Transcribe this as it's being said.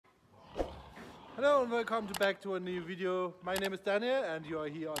Hello and welcome back to a new video. My name is Daniel and you are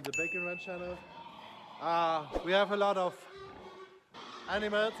here on the Bacon Ranch channel. We have a lot of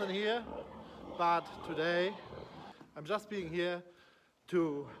animals in here, but today I'm just being here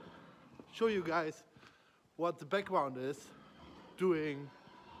to show you guys what the background is doing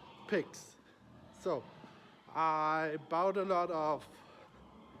pigs. So I bought a lot of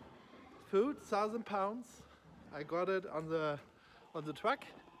food, 1,000 pounds. I got it on the truck.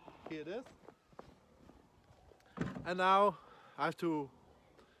 Here it is. And now I have to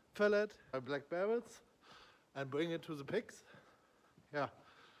fill it with black barrels and bring it to the pigs. Yeah,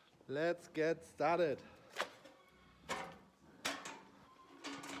 let's get started.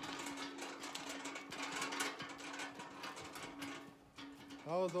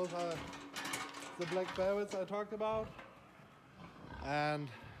 Oh, those are the black barrels I talked about. And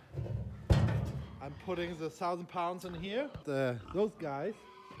I'm putting the 1,000 pounds in here. Those guys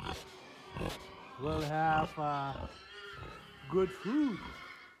will have good food.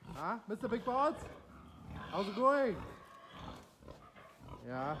 Huh? Mr. Big Balls? How's it going?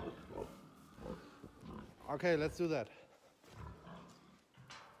 Yeah. Okay, let's do that.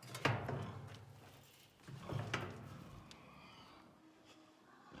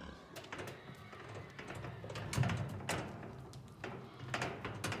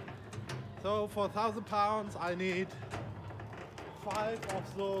 So for 1,000 pounds I need 4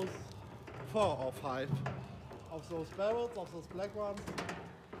 or 5 of those barrels, of those black ones.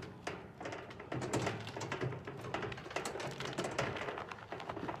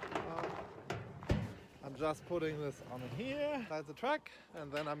 I'm just putting this on here, inside the truck, and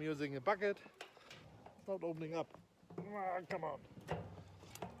then I'm using a bucket. It's not opening up. Come on.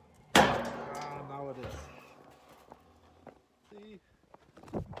 Now it is. See?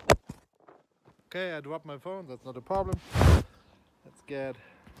 Okay, I dropped my phone, that's not a problem. Let's get...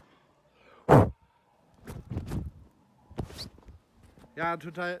 Yeah,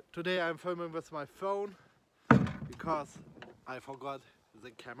 today I'm filming with my phone because I forgot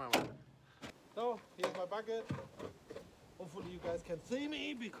the camera. So, here's my bucket. Hopefully you guys can see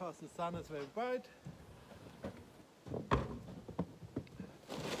me because the sun is very bright.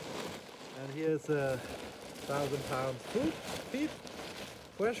 And here's 1,000 pounds feed,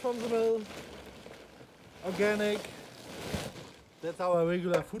 fresh from the mill, organic. That's our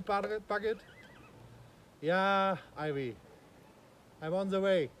regular food bucket. Yeah, Ivy. I'm on the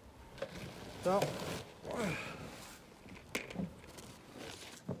way. So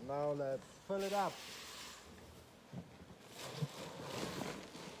now let's fill it up.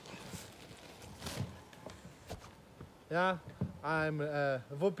 Yeah,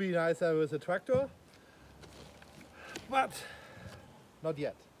 would be nicer with a tractor, but not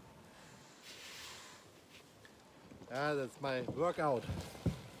yet. Yeah, that's my workout.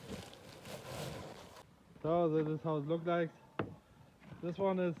 So this is how it looks like. This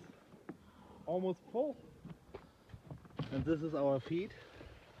one is almost full. And this is our feed.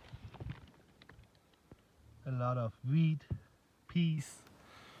 A lot of wheat, peas,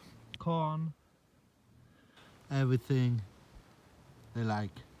 corn, everything they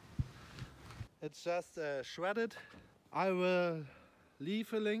like. It's just shredded. I will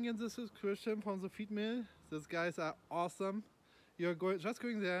leave a link in the description from the feed mill. These guys are awesome. You're just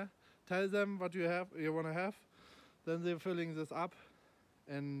going there, tell them what you want to have. Then they're filling this up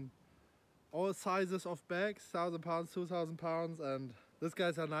in all sizes of bags, 1,000 pounds, 2,000 pounds, and these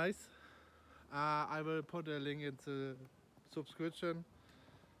guys are nice. I will put a link in the subscription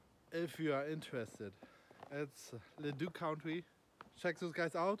if you are interested. It's Leduc Country. Check those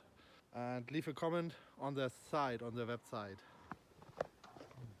guys out and leave a comment on their site, on their website.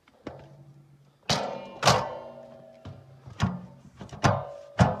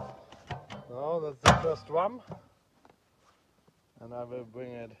 So that's the first drum, and I will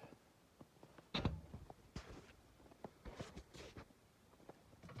bring it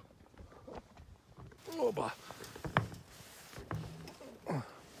over.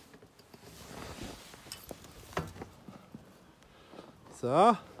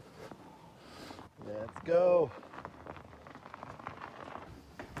 So let's go.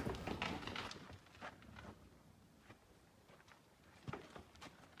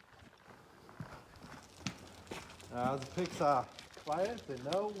 The pigs are quiet, they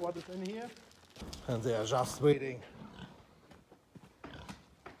know what is in here, and they are just waiting.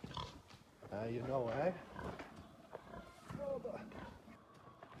 You know, eh?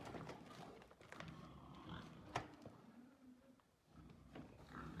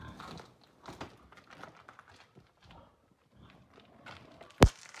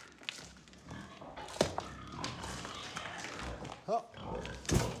 Oh.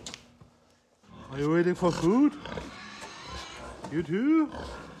 Are you waiting for food? You too?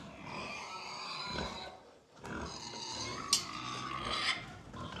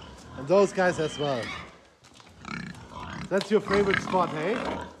 And those guys as well. That's your favorite spot, hey?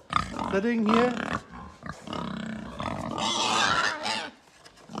 Sitting here.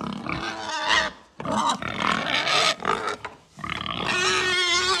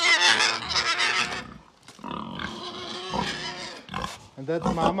 And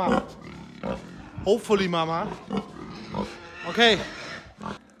that's Mama. Hopefully Mama. Okay,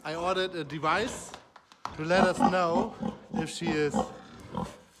 I ordered a device to let us know if she is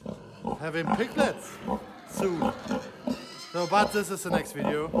having piglets soon. So, but this is the next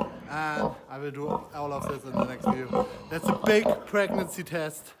video, and I will do all of this in the next video. That's a big pregnancy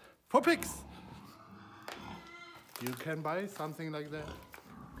test for pigs. You can buy something like that.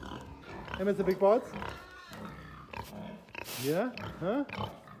 Hey, Mr. Big Balls? Yeah? Huh?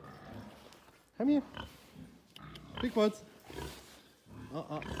 Come here. Big Balls.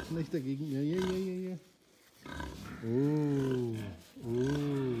 Nicht dagegen. Ja. Ooh.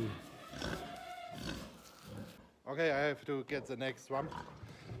 Okay, I have to get the next one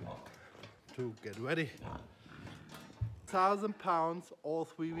to get ready. 1,000 pounds all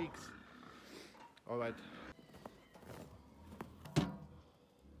 3 weeks. All right.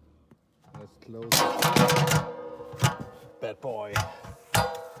 Let's close it. Bad boy.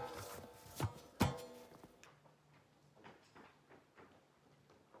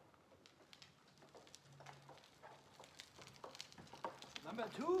 Number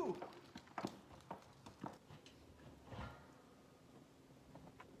 2.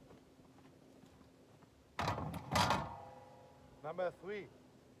 Number 3.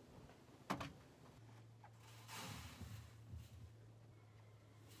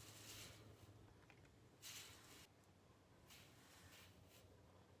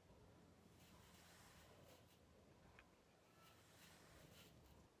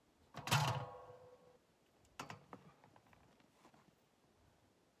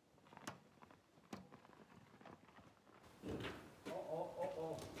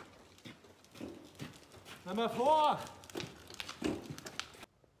 Number 4.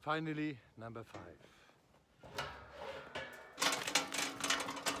 Finally, number 5.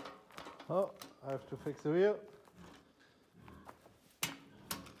 Oh, I have to fix the wheel.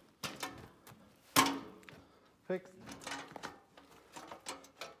 Fixed.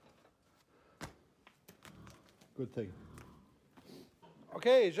 Good thing.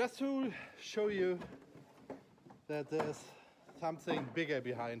 Okay, just to show you that there's something bigger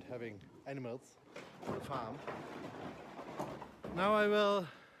behind having animals on the farm. Now I will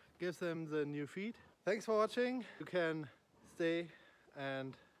give them the new feed. Thanks for watching. You can stay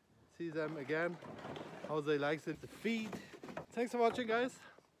and see them again, how they like the feed. Thanks for watching, guys.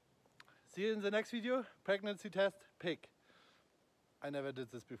 See you in the next video. Pregnancy test pig. I never did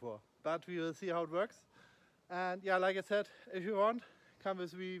this before, but we will see how it works. And yeah, like I said, if you want, come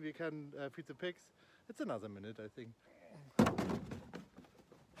with me. We can feed the pigs. It's another minute, I think.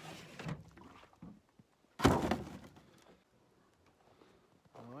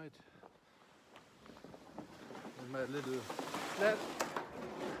 Alright. My little sled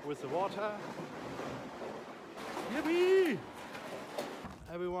with the water. Yippee!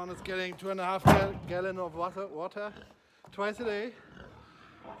 Everyone is getting 2.5 gallons of water twice a day.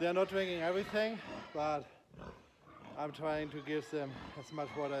 They are not drinking everything, but I'm trying to give them as much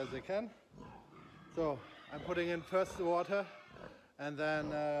water as they can. So I'm putting in first the water and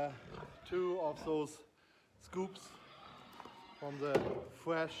then 2 of those scoops from the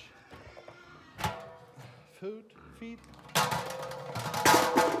fresh feed.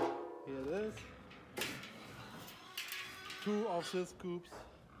 Here it is. 2 of the scoops.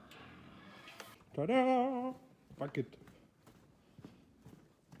 Ta-da! Bucket.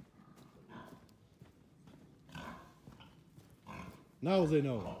 Now they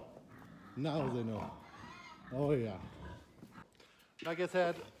know. Now they know. Oh yeah. Like I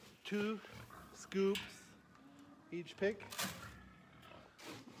said, 2 scoops each pig.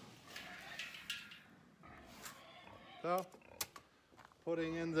 So,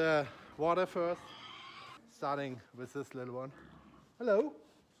 putting in the water first, starting with this little one. Hello.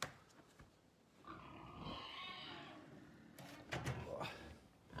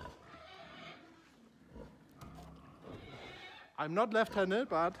 I'm not left-handed,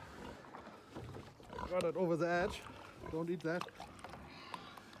 but got it over the edge. Don't eat that.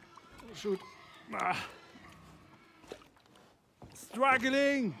 Shoot. Ah.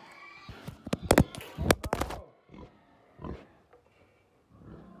 Struggling.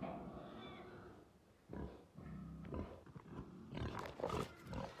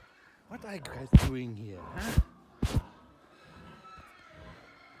 What? What are you guys doing here, huh? So.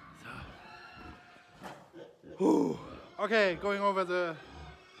 Whew. Okay, going over the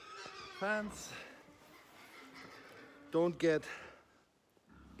fence. Don't get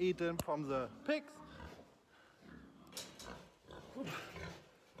eaten from the pigs.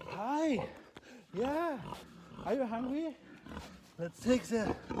 Hi. Yeah. Are you hungry? Let's take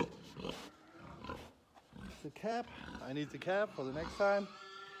the cap. I need the cap for the next time.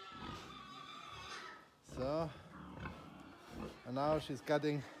 So. And now she's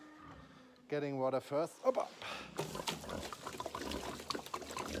getting water first. Opa.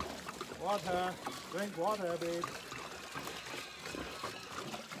 Water. Drink water, babe.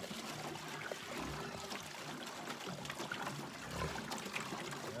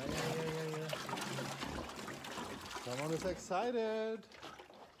 Yeah. Someone is excited.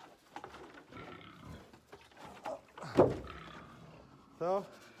 So,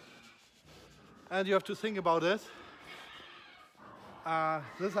 and you have to think about it.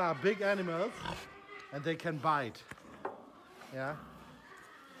 These are big animals and they can bite. Yeah.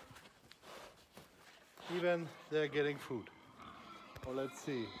 Even they're getting food. Oh, let's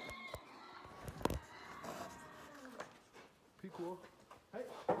see. Pico. Hey.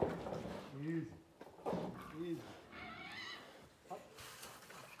 Easy. Easy. Up.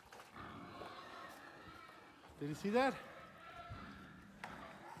 Did you see that?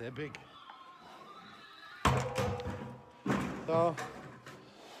 They're big. So,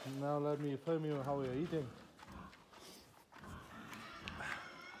 now let me film you how we're eating.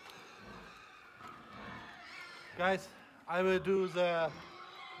 Guys, I will do the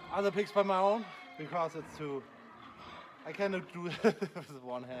other pigs by my own because it's too... I cannot do it with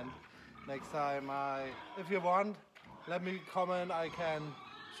one hand. Next time, if you want, let me comment. I can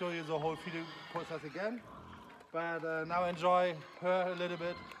show you the whole feeding process again. But now enjoy her a little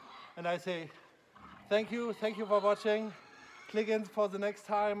bit. And I say thank you for watching. Click in for the next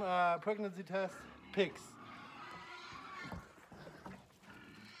time pregnancy test pigs.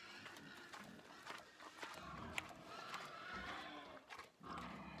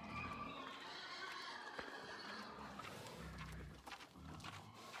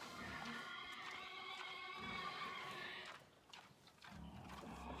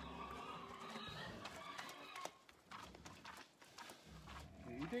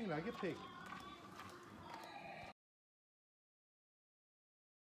 You're eating like a pig.